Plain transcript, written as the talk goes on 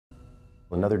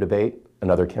Another debate,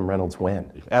 another Kim Reynolds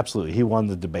win. Absolutely. He won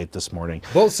the debate this morning.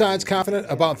 Both sides confident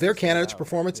about their candidate's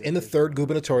performance in the third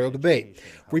gubernatorial debate.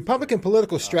 Republican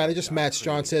political strategist Matt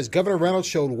Straughn says Governor Reynolds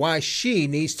showed why she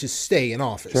needs to stay in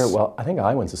office. Sure, well, I think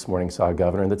Iowans this morning saw a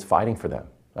governor that's fighting for them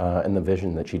and the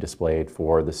vision that she displayed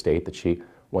for the state that she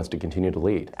wants to continue to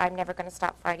lead. I'm never going to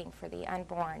stop fighting for the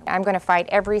unborn. I'm going to fight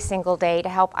every single day to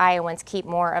help Iowans keep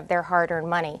more of their hard-earned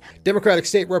money. Democratic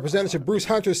State Representative Bruce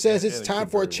Hunter says it's time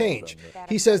for a change.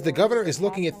 He says the governor is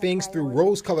looking at things through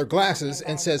rose-colored glasses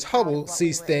and says Hubbell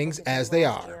sees things as they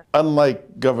are.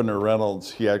 Unlike Governor Reynolds,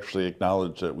 he actually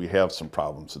acknowledged that we have some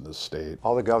problems in this state.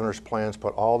 All the governor's plans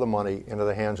put all the money into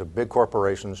the hands of big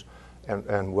corporations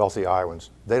and wealthy Iowans.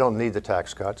 They don't need the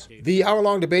tax cuts. The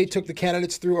hour-long debate took the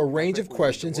candidates through a range of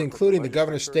questions, including the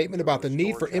governor's statement about the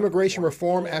need for immigration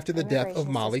reform after the death of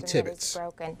Molly Tibbetts.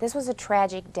 This was a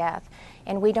tragic death,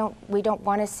 and we don't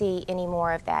want to see any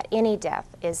more of that. Any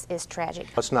death is tragic.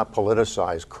 Let's not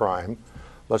politicize crime.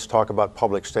 Let's talk about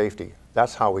public safety.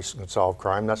 That's how we can solve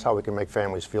crime. That's how we can make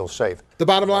families feel safe. The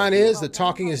bottom line is the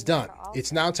talking is done.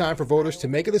 It's now time for voters to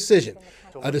make a decision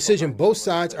both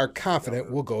sides are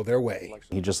confident will go their way.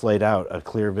 He just laid out a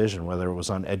clear vision, whether it was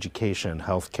on education,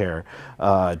 health care,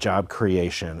 job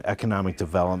creation, economic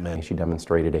development. She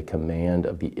demonstrated a command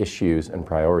of the issues and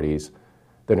priorities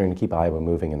that are going to keep Iowa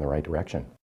moving in the right direction.